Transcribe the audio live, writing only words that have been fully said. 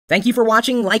Thank you for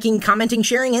watching, liking, commenting,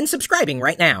 sharing, and subscribing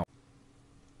right now.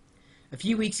 A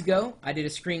few weeks ago, I did a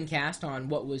screencast on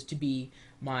what was to be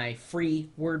my free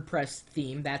WordPress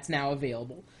theme. That's now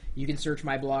available. You can search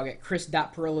my blog at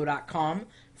chris.pirillo.com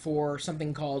for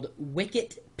something called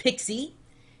Wicket Pixie,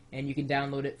 and you can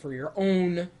download it for your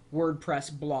own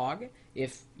WordPress blog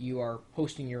if you are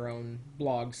hosting your own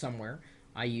blog somewhere.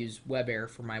 I use WebAir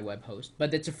for my web host,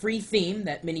 but it's a free theme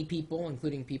that many people,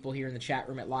 including people here in the chat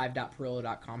room at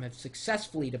live.pirillo.com, have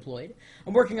successfully deployed.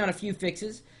 I'm working on a few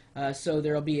fixes, so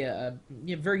there'll be a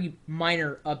very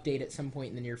minor update at some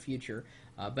point in the near future,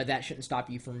 but that shouldn't stop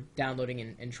you from downloading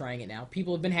and trying it now.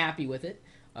 People have been happy with it.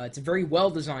 It's a very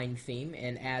well-designed theme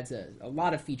and adds a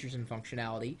lot of features and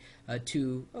functionality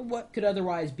to what could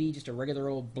otherwise be just a regular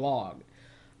old blog.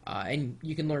 And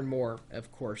you can learn more,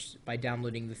 of course, by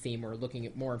downloading the theme or looking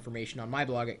at more information on my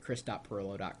blog at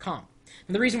chris.pirillo.com.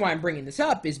 And the reason why I'm bringing this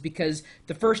up is because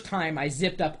the first time I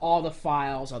zipped up all the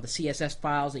files, all the CSS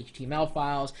files, HTML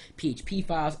files, PHP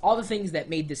files, all the things that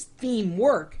made this theme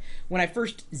work, when I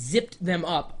first zipped them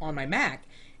up on my Mac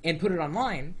and put it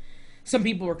online, some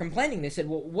people were complaining. They said,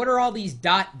 well, what are all these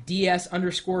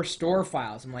 .ds_store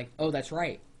files? I'm like, oh, that's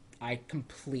right. I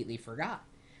completely forgot.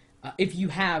 If you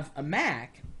have a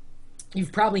Mac,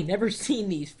 you've probably never seen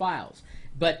these files,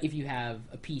 but if you have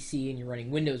a PC and you're running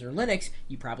Windows or Linux,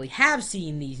 you probably have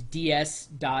seen these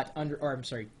 .ds_store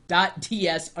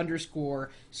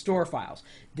files.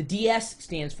 The DS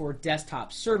stands for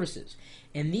Desktop Services,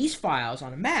 and these files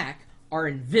on a Mac are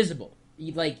invisible.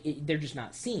 They're just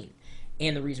not seen.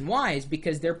 And the reason why is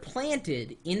because they're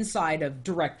planted inside of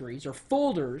directories or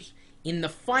folders in the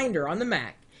Finder on the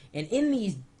Mac, and in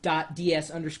these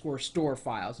 .ds_store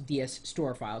files, DS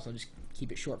store files, I'll just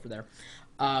keep it short for there,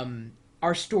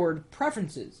 are stored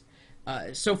preferences.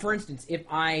 So for instance, if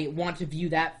I want to view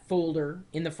that folder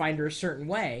in the Finder a certain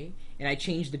way, and I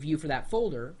change the view for that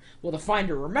folder, well, the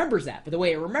Finder remembers that, but the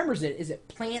way it remembers it is it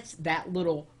plants that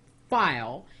little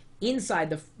file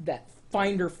inside that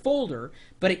Finder folder,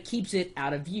 but it keeps it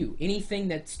out of view. Anything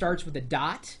that starts with a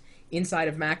dot inside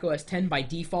of macOS 10 by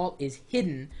default is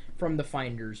hidden from the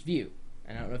Finder's view.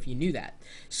 I don't know if you knew that.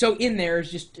 So in there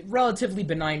is just relatively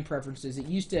benign preferences. It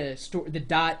used to store the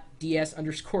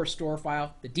 .ds_store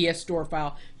file. The DS store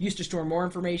file used to store more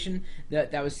information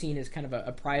that was seen as kind of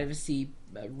a privacy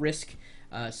risk.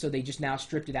 So they just now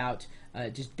stripped it out,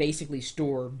 just basically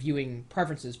store viewing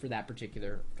preferences for that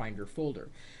particular Finder folder.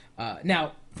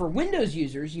 Now, for Windows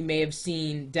users, you may have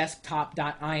seen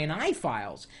desktop.ini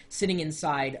files sitting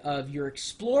inside of your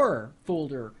Explorer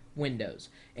folder windows,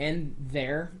 and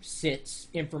there sits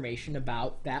information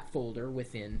about that folder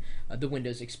within the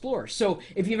Windows Explorer. So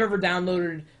if you've ever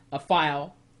downloaded a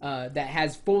file that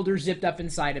has folders zipped up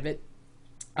inside of it,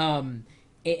 and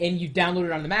you download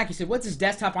it on the Mac, you said, what's this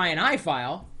desktop.ini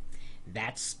file?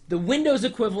 That's the Windows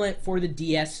equivalent for the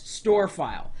DS store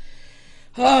file.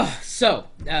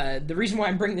 The reason why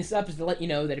I'm bringing this up is to let you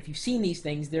know that if you've seen these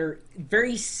things, they're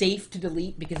very safe to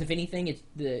delete, because if anything, it's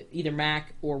either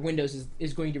Mac or Windows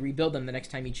is going to rebuild them the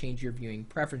next time you change your viewing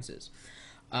preferences.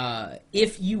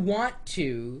 If you want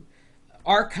to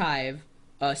archive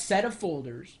a set of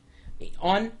folders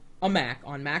on a Mac,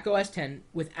 on Mac OS X,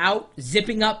 without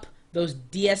zipping up those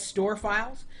DS store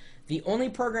files, the only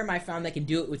program I found that can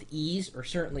do it with ease, or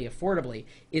certainly affordably,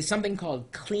 is something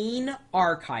called Clean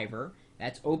Archiver.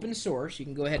 That's open source. You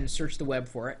can go ahead and search the web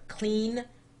for it. Clean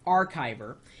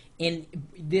Archiver. And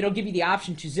it'll give you the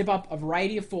option to zip up a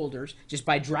variety of folders just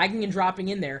by dragging and dropping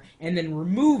in there, and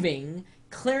then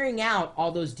clearing out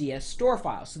all those DS store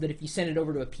files, so that if you send it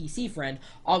over to a PC friend,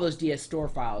 all those DS store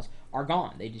files are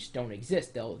gone. They just don't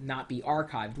exist. They'll not be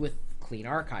archived with Clean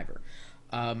Archiver.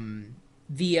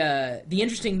 The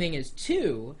interesting thing is,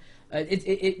 too,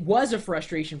 it was a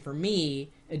frustration for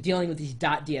me dealing with these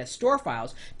 .ds store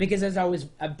files, because as I was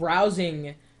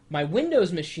browsing my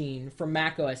Windows machine from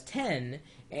Mac OS X,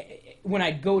 when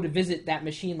I'd go to visit that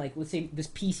machine, like let's say this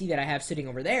PC that I have sitting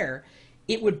over there,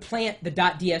 it would plant the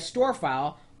 .ds store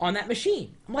file on that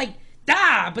machine. I'm like,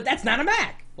 but that's not a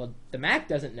Mac. Well, the Mac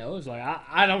doesn't know. It's like,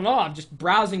 I don't know. I'm just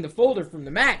browsing the folder from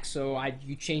the Mac, so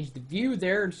you changed the view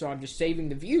there, and so I'm just saving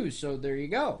the views, so there you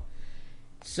go.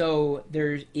 So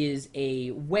there is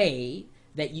a way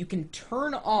that you can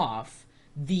turn off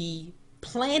the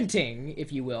planting,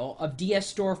 if you will, of DS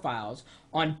store files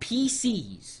on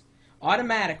PCs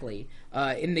automatically.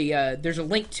 There's a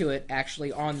link to it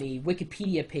actually on the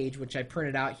Wikipedia page, which I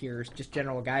printed out here, just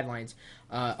general guidelines.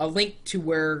 A link to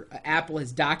where Apple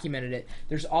has documented it.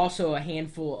 There's also a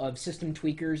handful of system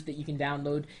tweakers that you can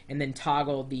download and then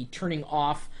toggle the turning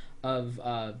off of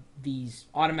these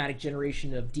automatic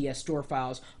generation of DS store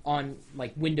files on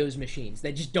like Windows machines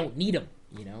that just don't need them.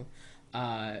 You know,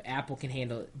 Apple can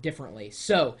handle it differently.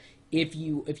 So if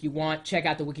you want, check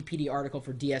out the Wikipedia article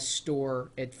for DS Store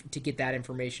to get that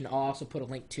information. I'll also put a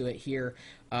link to it here.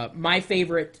 My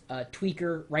favorite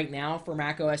tweaker right now for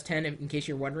Mac OS X, in case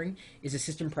you're wondering, is a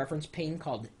system preference pane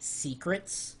called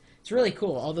Secrets. It's really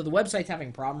cool. Although the website's having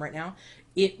a problem right now,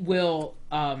 it will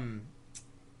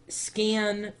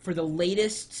scan for the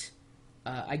latest,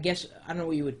 I guess, I don't know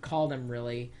what you would call them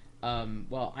really.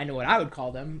 Well, I know what I would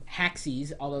call them,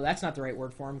 hacksies, although that's not the right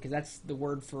word for them because that's the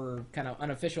word for kind of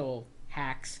unofficial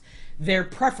hacks. They're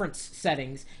preference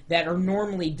settings that are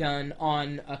normally done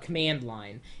on a command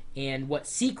line. And what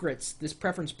Secrets, this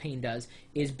preference pane, does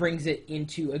is brings it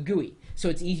into a GUI, so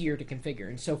it's easier to configure.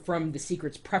 And so from the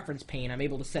Secrets preference pane, I'm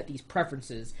able to set these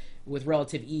preferences with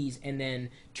relative ease, and then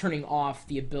turning off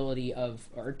the ability of,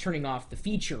 or turning off the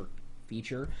feature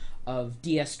of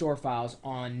DS store files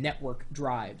on network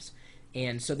drives.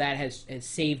 And so that has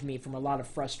saved me from a lot of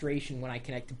frustration when I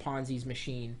connect to Ponzi's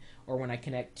machine or when I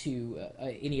connect to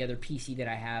any other PC that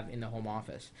I have in the home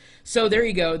office. So there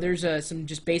you go. There's some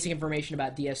just basic information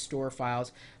about DS store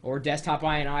files or desktop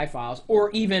INI files,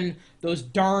 or even those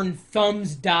darn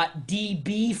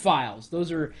thumbs.db files.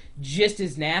 Those are just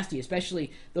as nasty,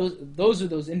 especially those are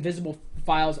those invisible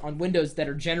files on Windows that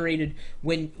are generated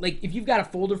when, like, if you've got a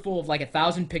folder full of like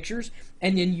 1,000 pictures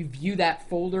and then you view that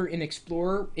folder in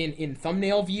Explorer in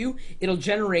thumbnail view, it'll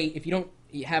generate, if you don't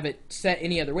have it set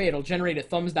any other way, it'll generate a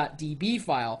thumbs.db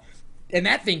file, and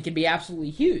that thing can be absolutely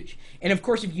huge. And of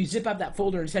course, if you zip up that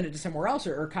folder and send it to somewhere else,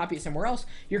 or copy it somewhere else,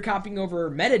 you're copying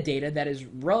over metadata that is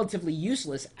relatively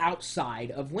useless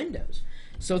outside of Windows.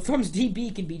 So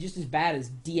thumbs.db can be just as bad as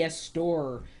DS store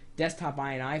or desktop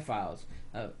INI files.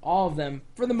 All of them,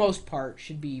 for the most part,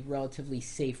 should be relatively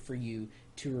safe for you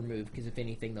to remove, because if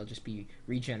anything, they'll just be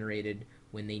regenerated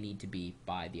when they need to be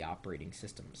by the operating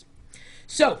systems.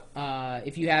 So,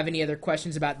 if you have any other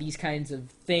questions about these kinds of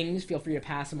things, feel free to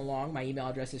pass them along. My email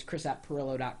address is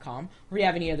chris@pirillo.com. Or if you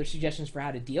have any other suggestions for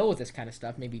how to deal with this kind of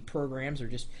stuff, maybe programs or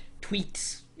just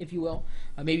tweaks, if you will.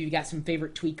 Maybe you've got some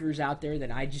favorite tweakers out there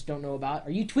that I just don't know about.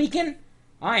 Are you tweaking?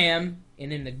 I am,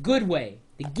 and in the good way.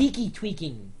 The geeky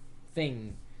tweaking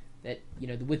thing that, you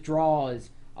know, the withdrawal is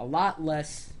a lot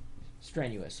less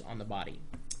strenuous on the body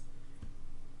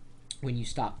when you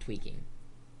stop tweaking.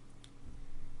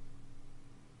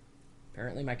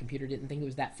 Apparently my computer didn't think it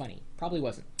was that funny. Probably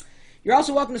wasn't. You're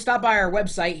also welcome to stop by our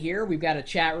website here. We've got a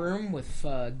chat room with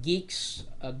geeks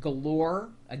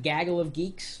galore, a gaggle of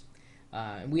geeks.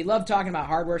 And we love talking about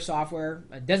hardware, software.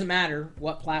 It doesn't matter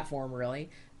what platform, really.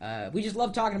 We just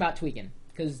love talking about tweaking,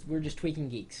 because we're just tweaking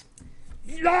geeks.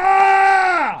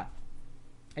 Yeah!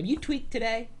 Have you tweaked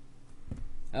today?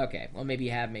 Okay, well, maybe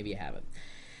you have, maybe you haven't.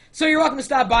 So you're welcome to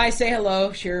stop by, say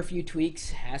hello, share a few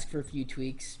tweaks, ask for a few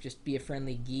tweaks, just be a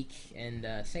friendly geek,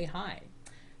 and say hi.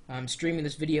 I'm streaming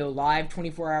this video live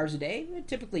 24 hours a day,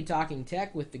 typically talking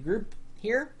tech with the group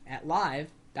here at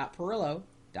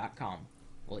live.pirillo.com.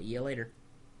 We'll see you later.